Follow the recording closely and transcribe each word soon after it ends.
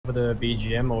for the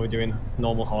BGM, or are we doing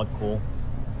normal hardcore?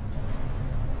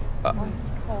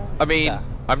 I mean,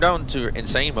 I'm down to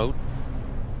insane mode.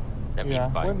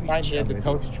 Yeah, wouldn't mind near the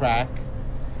coach track.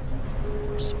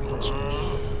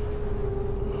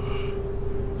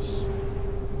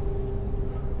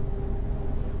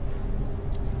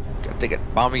 Gotta take it,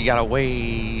 Bomber. You gotta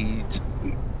wait.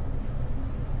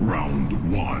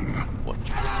 Round 1.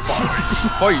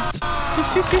 Fight!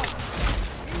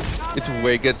 It's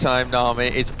way good time now,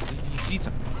 man. It's easy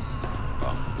time.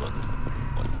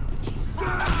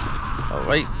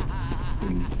 Alright.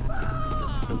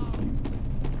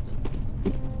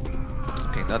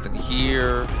 Okay, nothing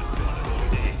here.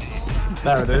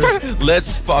 There it is.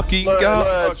 Let's fucking go!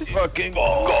 Let's fucking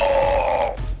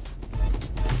go!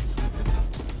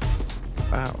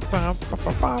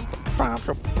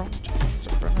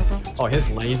 Oh, his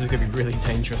laser's gonna be really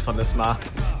dangerous on this map.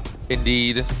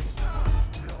 Indeed.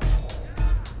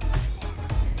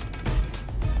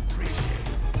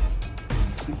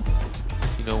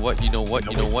 You know what? You know what?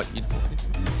 You know what? You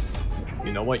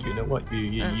know what? You know what? You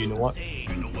know what? You know what?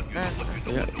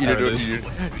 Yeah, you know what?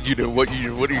 You know what? You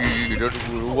know what? You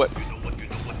know what?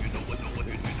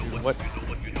 What?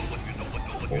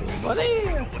 Over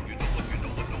there.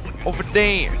 Over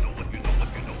there.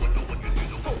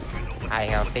 I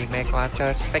hope they make lots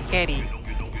of spaghetti.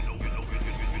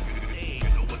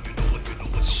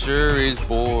 Sure is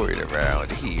bored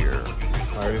around here.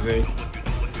 Where is he?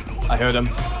 I heard him.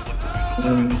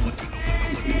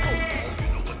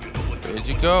 Where'd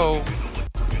you go?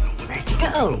 Where'd you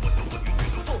go?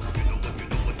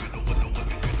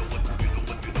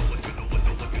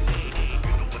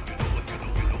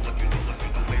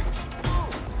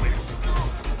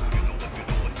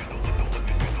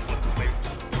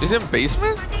 Is it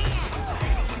basement?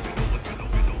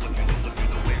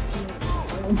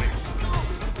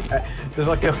 There's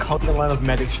like a constant line of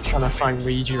medics trying to find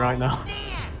Weegee right now.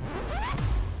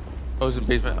 Oh, it's in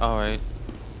basement. Alright.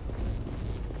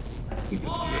 We're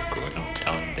going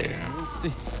down there.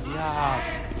 Yeah.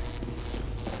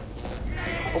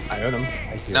 Oh, I heard him.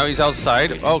 Now he's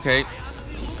outside. Okay.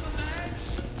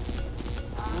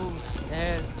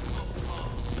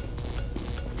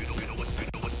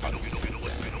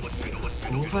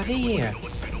 Over here.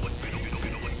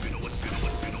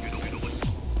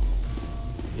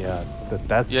 Yeah,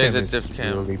 that Yeah, cam it's a diff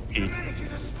cam. really peaked.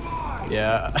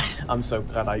 Yeah, I'm so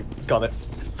glad I got it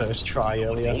first try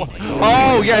earlier.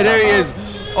 Oh, yeah, there he is.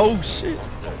 Oh, shit.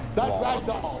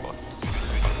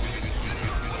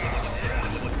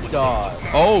 God.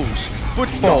 Oh,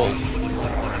 football.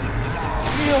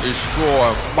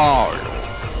 Destroy Mario.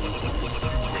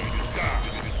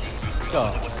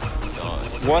 God.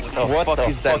 What the fuck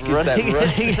is that running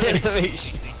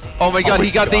animation? Oh my god,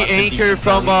 he got the anchor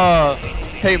from,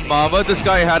 Hey Mama, this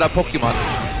guy had a Pokemon.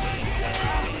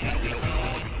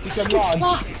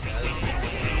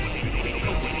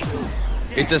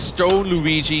 It's a stone,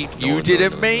 Luigi. You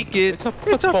didn't make it.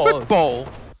 It's a football.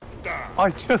 I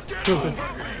just killed it.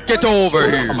 Get over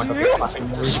here. Oh my god, they're slapping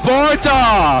me.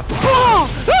 Sparta!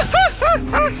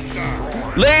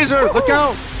 Laser, look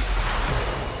out!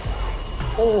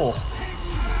 Oh.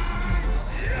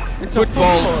 It's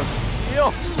Football.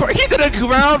 He did a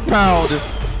ground pound.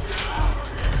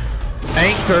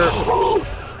 Anchor.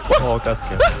 Oh, that's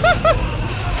good.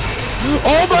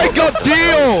 Oh my god,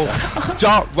 deal!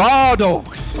 Jarado!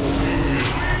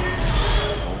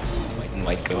 Oh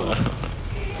my god.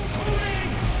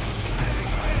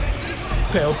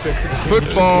 Fail fix it.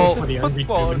 Football. For the angry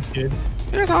Cuban kid.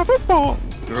 It's a football.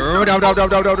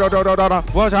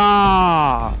 What's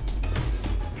up?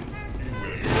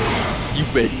 You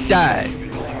better die.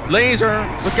 Laser,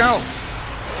 look out!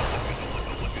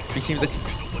 Became the.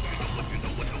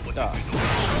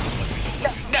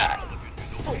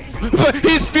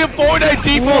 He's Fortnite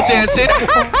default dancing.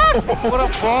 What a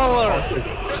baller!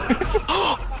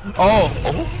 Oh.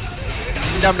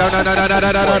 No.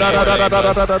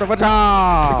 What's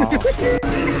up?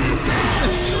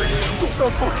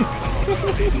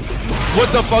 What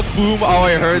the fuck, boom? Oh,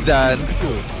 I heard that.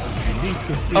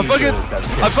 I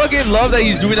fucking love that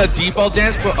he's doing a default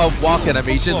dance for a walk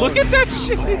animation. Look at that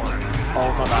shit!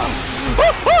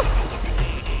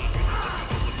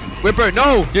 Whipper,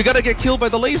 no! You gotta get killed by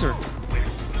the laser!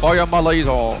 Fire my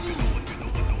laser!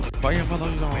 Fire my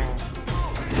laser!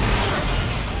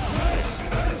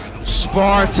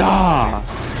 Sparta!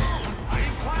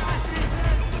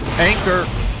 Anchor!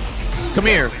 Come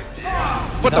here!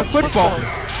 What the football?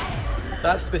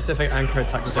 That specific anchor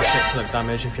attack does a shit ton of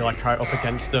damage if you're like right up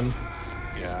against them.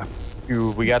 Yeah.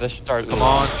 Dude, we gotta start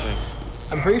launching.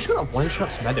 I'm pretty sure that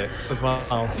one-shots medics as well.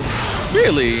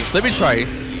 Really? Let me try.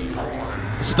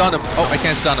 Stun him. Oh, I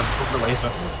can't stun him. The laser.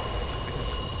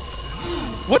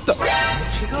 What the?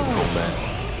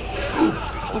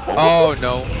 Oh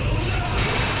no.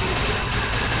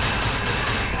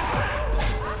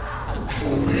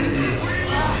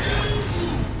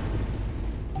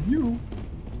 You.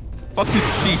 Fucking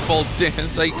default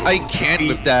dance. I can't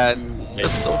with that.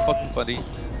 That's so fucking funny.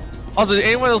 Also, did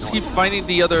anyone else keep finding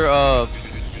the other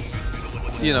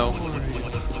you know?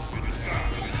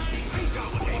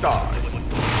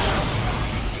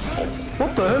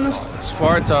 What the hell is...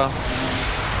 Sparta.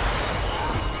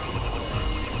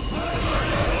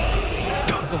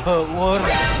 What?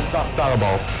 Talk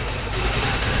about.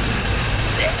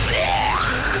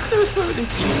 There's so many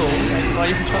people. Like, not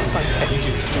even trying to find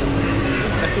pages.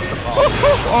 That's the bomb.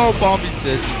 Oh, Bomby's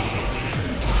dead.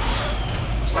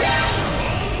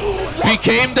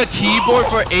 Became the keyboard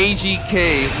for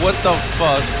AGK. What the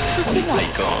fuck? Oh my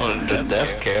god, the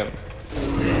death cam.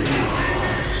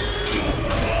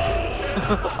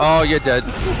 Oh, you're dead. I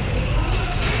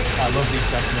love these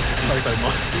text messages so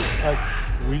much.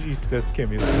 Weegee's just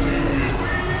came in.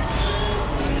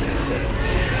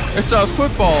 It's a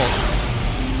football.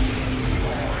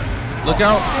 Look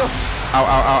out. Ow, ow,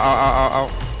 ow, ow, ow, ow, ow.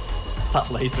 That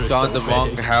laser is Gone so the wrong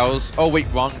big. house. Oh, wait,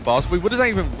 wrong boss. Wait, what is that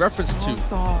even reference to?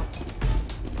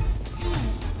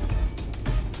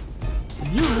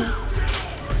 You.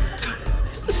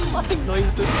 The slapping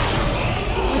noises.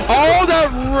 Oh, that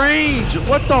range!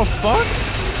 What the fuck?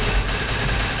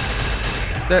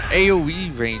 That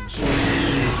AoE range.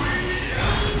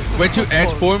 Went to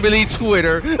X, formerly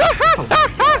Twitter.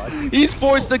 He's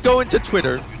forced to go into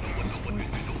Twitter.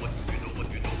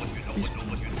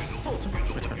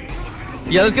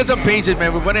 Yeah, let's get some pages,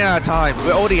 man. We're running out of time.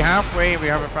 We're already halfway and we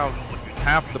haven't found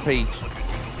half the page.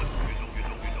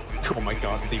 Oh my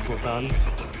god, default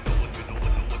dance.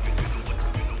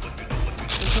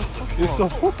 It's a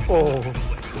football.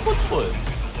 Football.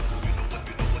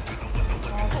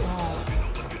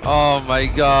 Oh my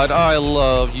god, I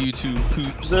love you two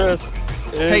poops.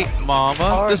 Hey,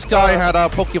 mama, this guy had a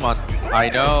Pokemon. I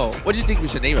know. What do you think we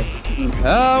should name it?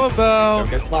 How about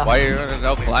why you're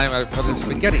gonna climb out of the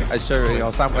spaghetti? I sure you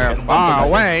know somewhere far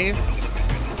away.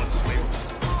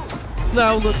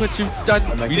 Now look what you've done.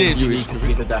 You didn't do it. To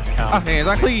read the death count. Our hands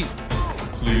are clean.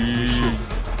 Clean.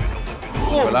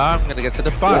 Well, I'm gonna get to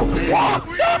the bottom.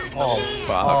 Oh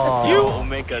fuck you!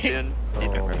 Omega didn't.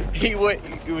 He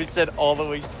was said all the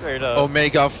way straight up.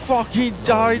 Omega fucking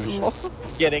died.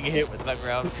 Getting hit with that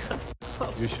ground.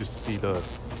 You should see the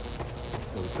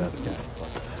death cam.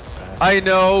 I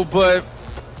know, but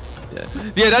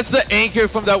yeah, that's the anchor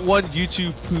from that one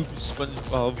YouTube poop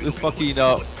fucking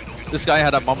this guy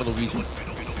had a mom in Luigi.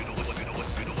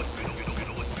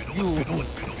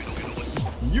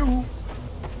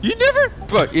 You never,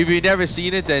 bro. If you never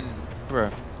seen it, then,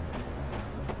 bro.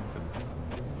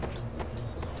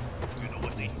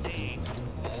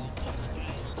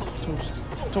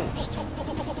 Toast.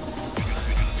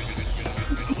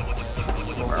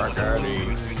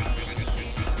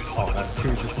 Oh, that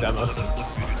proves this demo.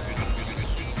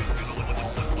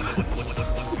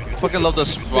 Fucking love the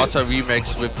Sparta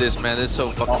remix with this, man. It's so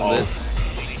fucking lit.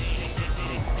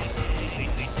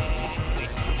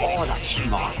 Oh, that's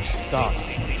smart. Done.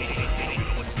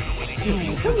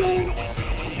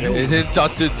 It hit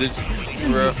dotted this,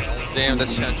 bro. Damn,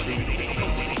 that's Chantry.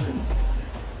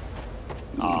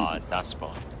 Ah, that's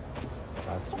fun.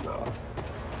 That's bad.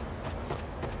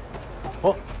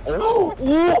 Oh.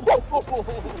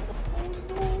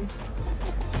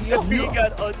 He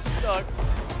got unstuck.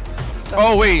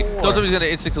 Oh wait, don't tell me he's gonna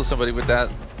insta kill somebody with that.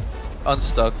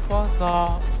 Unstuck.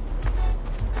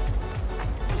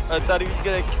 I thought he was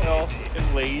gonna kill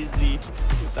fucking lazy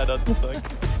with that unstuck.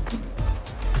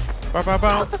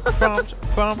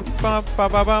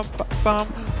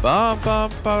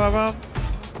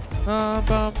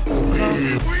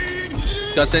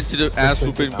 Got sent to the ass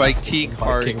whooping by King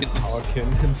Harkin. Harkin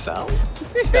himself.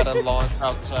 Got a launch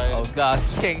outside. Oh god,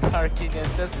 King Harkinen,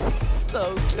 that's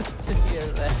so good to hear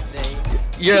that name.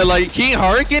 Yeah, like King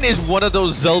Harkin is one of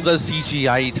those Zelda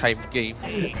CGI type games.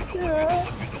 Yeah.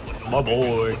 My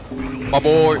boy. My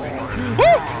boy.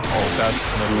 Woo! Oh, that's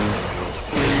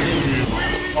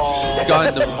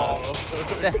Gundam.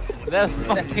 That's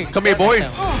fucking Come here, boy.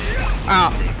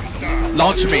 Ah.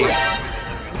 Launch me.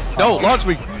 No, launch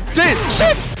me. Shit!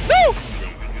 No!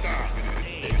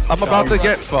 I'm about to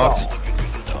get fucked.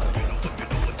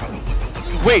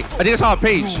 Wait, I think I saw a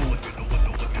page.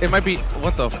 It might be.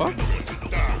 What the fuck?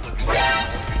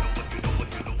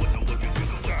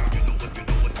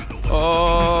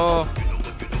 Oh.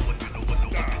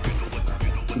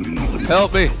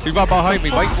 Help me. He's right behind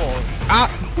me, Mike. Ah.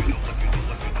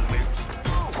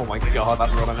 Oh my god,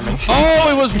 that run animation.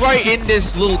 Oh, it was right in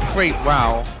this little crate.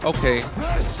 Wow. Okay.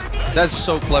 That's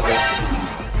so clever.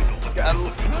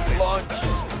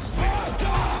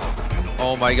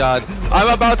 Oh my god. I'm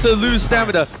about to lose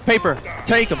stamina. Paper,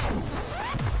 take him.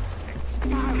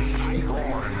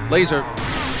 Laser.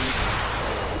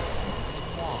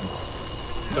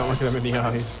 Don't look at him in the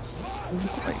eyes.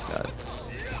 Oh my god.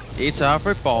 It's a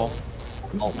football.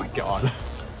 Oh my god.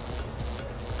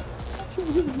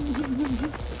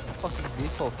 Fucking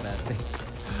default dancing.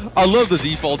 I love the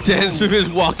default dance with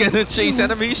his walk and chase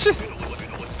animation.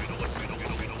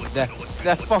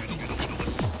 That fucking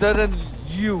sudden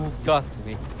you got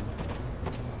me.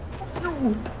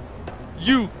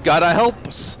 You gotta help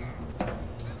us.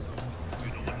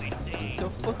 So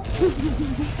fucking.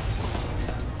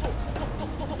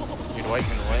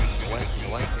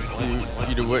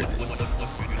 You do what?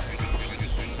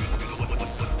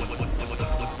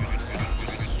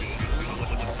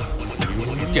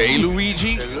 Gay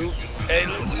Luigi? Hey,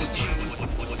 Luigi.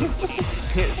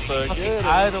 It's so good.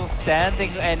 Idle standing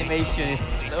animation is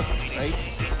so great.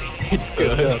 It's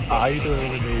good. Idle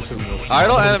animation was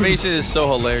Idle animation is so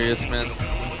hilarious, man.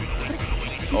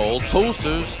 Old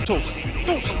toasters.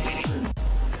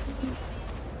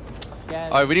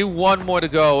 Alright, we need one more to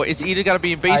go. It's either gotta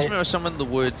be in basement or somewhere in the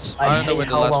woods. I don't know where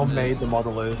the last how one well made is. the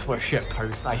model is. What a shit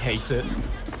post. I hate it.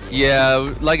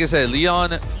 Yeah, like I said,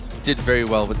 Leon did very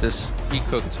well with this. He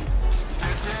cooked.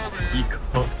 He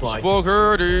cooked like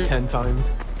Spaghetti. 10 times.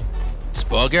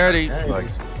 Spaghetti. like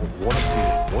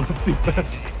one of the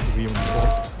best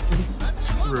reinforced.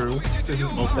 True. This is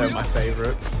up there with my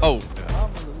favorites. Oh,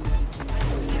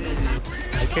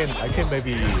 I can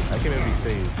maybe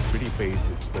say Pretty Face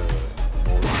is the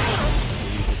most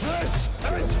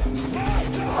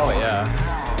Oh yeah.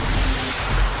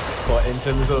 But in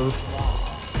terms of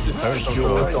just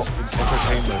pure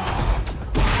entertainment.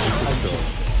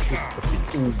 This is the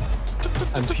peak.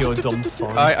 and pure dumb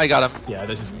fun. I got him. Yeah,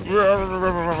 this is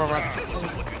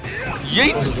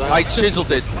Yeet! I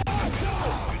chiseled it.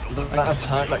 that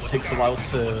attack that takes a while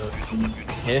to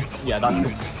hit. Yeah, that's the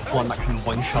one that can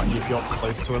one-shot you if you're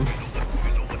close to him.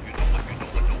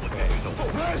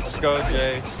 Let's go,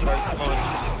 Jay. Start the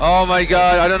punch. Oh my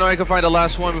god, I don't know if I can find the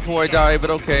last one before I die,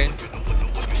 but okay.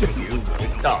 You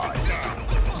will die.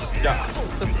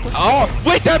 Oh,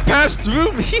 wait, that passed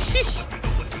through me!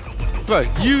 Bro,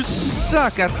 you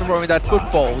suck at throwing that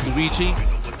football, Luigi.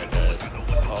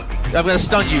 I'm gonna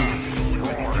stun you.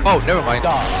 Oh, never mind.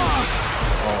 Oh,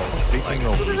 speaking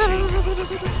of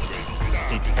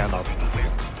he cannot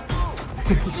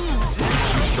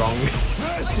Too strong.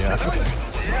 yeah.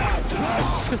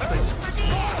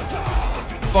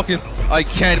 Fucking, I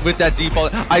can't with that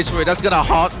default. I swear, that's gonna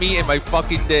haunt me in my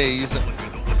fucking days.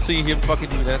 Seeing him fucking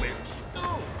do that.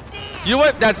 You know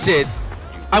what? That's it.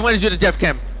 I'm gonna do the def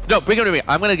cam. No, bring him to me.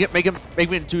 I'm gonna make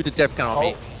him do the def cam on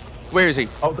me. Where is he?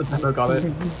 Oh, the demo got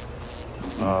it.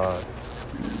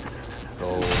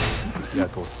 Go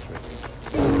straight.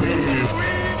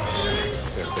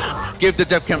 Give the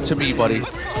def cam to me, buddy.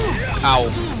 Ow.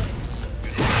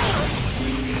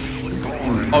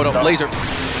 Oh no, laser.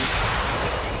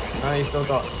 No, he's still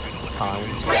got time.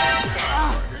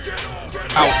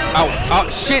 Ow, ow, ow,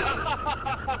 shit.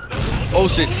 Oh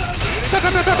shit.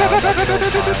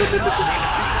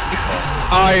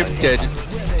 I'm dead.